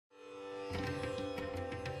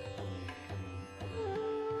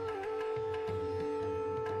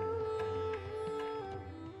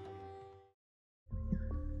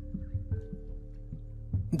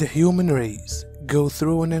The human race go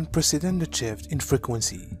through an unprecedented shift in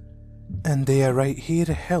frequency, and they are right here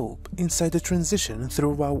to help inside the transition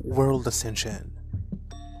through our world ascension.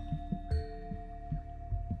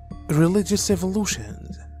 Religious evolution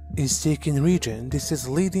is taking region this is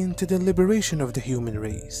leading to the liberation of the human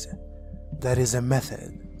race. That is a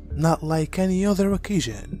method not like any other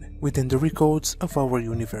occasion within the records of our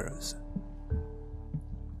universe.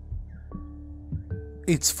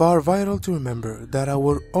 It's far vital to remember that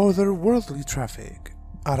our otherworldly traffic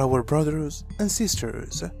are our brothers and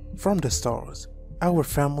sisters from the stars, our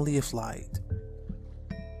family of light.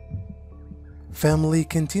 Family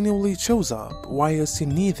continually shows up whilst you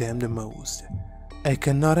need them the most. I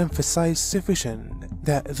cannot emphasize sufficient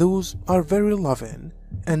that those are very loving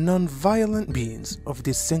and non-violent beings of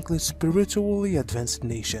distinctly spiritually advanced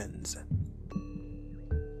nations.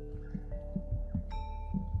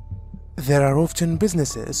 There are often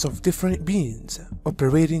businesses of different beings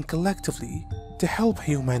operating collectively to help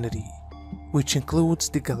humanity, which includes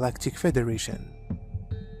the Galactic Federation.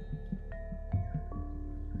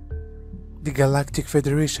 The Galactic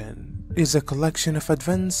Federation is a collection of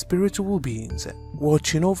advanced spiritual beings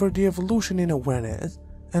watching over the evolution in awareness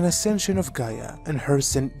and ascension of Gaia and her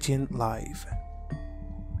sentient life.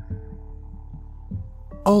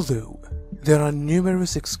 Although there are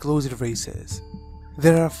numerous exclusive races,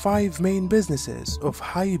 there are 5 main businesses of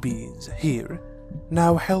high beings here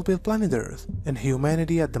now helping planet Earth and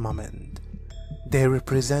humanity at the moment. They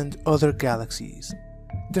represent other galaxies,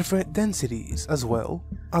 different densities as well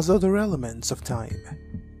as other elements of time.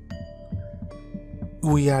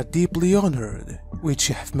 We are deeply honored which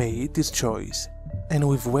you have made this choice, and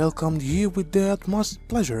we've welcomed you with the utmost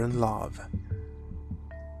pleasure and love.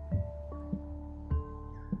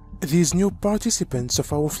 These new participants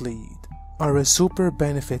of our fleet are a super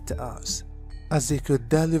benefit to us, as they could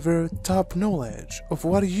deliver top knowledge of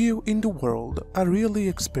what you in the world are really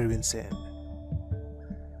experiencing.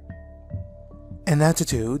 An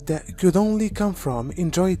attitude that could only come from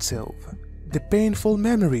enjoy itself, the painful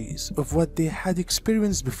memories of what they had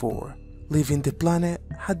experienced before. Leaving the planet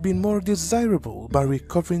had been more desirable by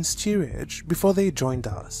recovering steerage before they joined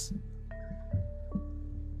us.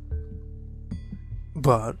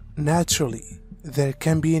 But naturally, there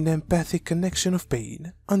can be an empathic connection of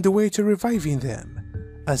pain on the way to reviving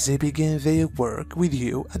them as they begin their work with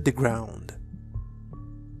you at the ground.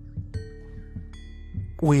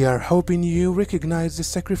 We are hoping you recognize the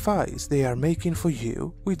sacrifice they are making for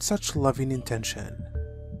you with such loving intention.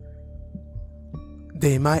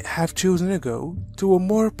 They might have chosen to go to a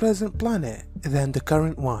more pleasant planet than the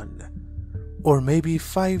current one, or maybe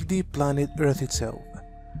 5D planet Earth itself.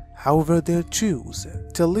 However, they'll choose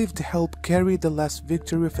to live to help carry the last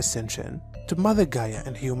victory of ascension to Mother Gaia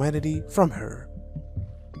and humanity from her.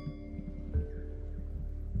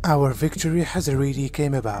 Our victory has already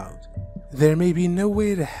came about. There may be no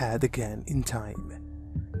way ahead again in time.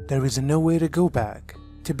 There is no way to go back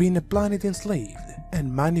to being a planet enslaved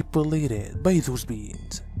and manipulated by those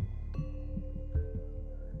beings.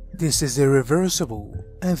 This is irreversible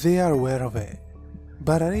and they are aware of it,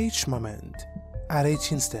 but at each moment, at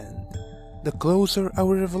each instant, the closer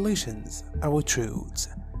our revelations, our truths,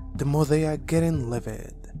 the more they are getting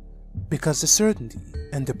livid, because the certainty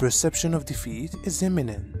and the perception of defeat is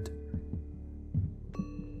imminent.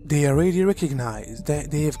 They already recognize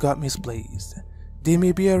that they have got misplaced. They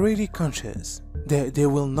may be already conscious that they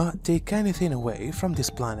will not take anything away from this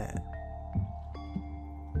planet.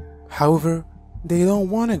 However, they don't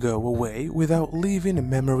want to go away without leaving a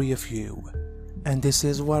memory of you, and this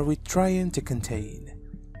is what we're trying to contain.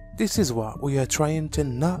 This is what we are trying to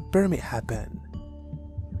not permit happen.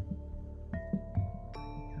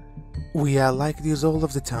 We are like this all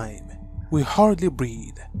of the time. We hardly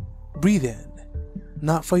breathe. Breathe in,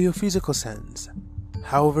 not for your physical sense,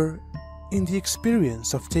 however, in the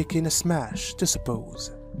experience of taking a smash to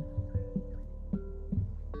suppose.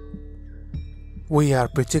 We are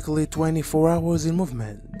particularly 24 hours in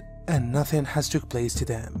movement, and nothing has took place to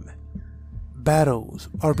them. Battles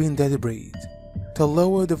are being deliberate to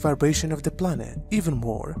lower the vibration of the planet even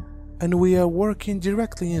more, and we are working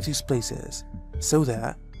directly in these places so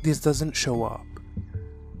that this doesn't show up.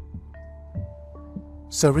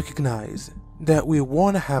 So recognize that we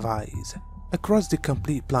want to have eyes across the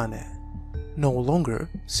complete planet, no longer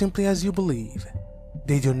simply as you believe.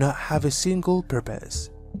 They do not have a single purpose.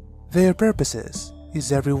 Their purposes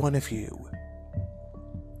is every one of you.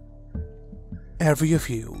 Every of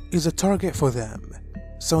you is a target for them,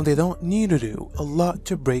 so they don't need to do a lot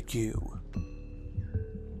to break you.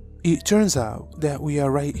 It turns out that we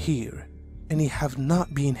are right here, and we have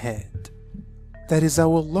not been hit. That is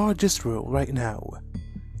our largest rule right now,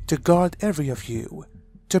 to guard every of you,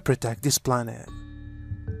 to protect this planet.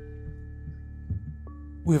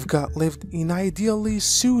 We've got lived in ideally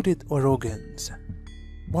suited organs,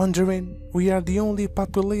 wondering we are the only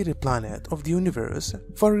populated planet of the universe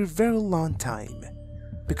for a very long time,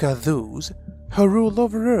 because those who rule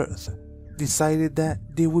over Earth decided that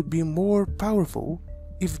they would be more powerful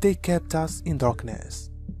if they kept us in darkness.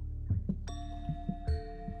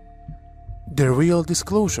 The real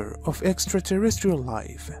disclosure of extraterrestrial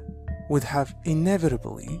life would have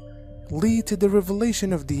inevitably lead to the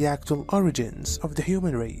revelation of the actual origins of the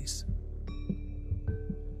human race.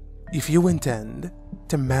 If you intend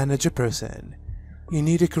to manage a person, you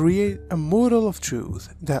need to create a model of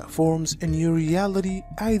truth that forms a new reality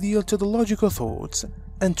ideal to the logical thoughts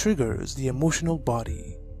and triggers the emotional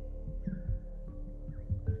body.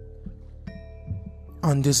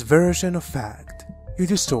 On this version of fact, you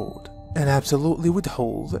distort and absolutely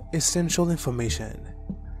withhold essential information.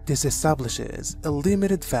 This establishes a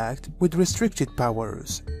limited fact with restricted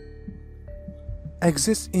powers.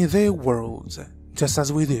 Exists in their worlds, just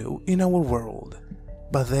as we do in our world,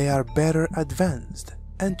 but they are better advanced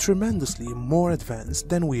and tremendously more advanced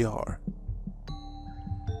than we are.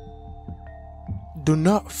 Do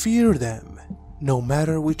not fear them, no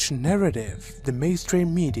matter which narrative the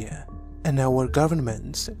mainstream media and our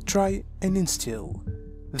governments try and instill.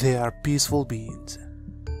 They are peaceful beings.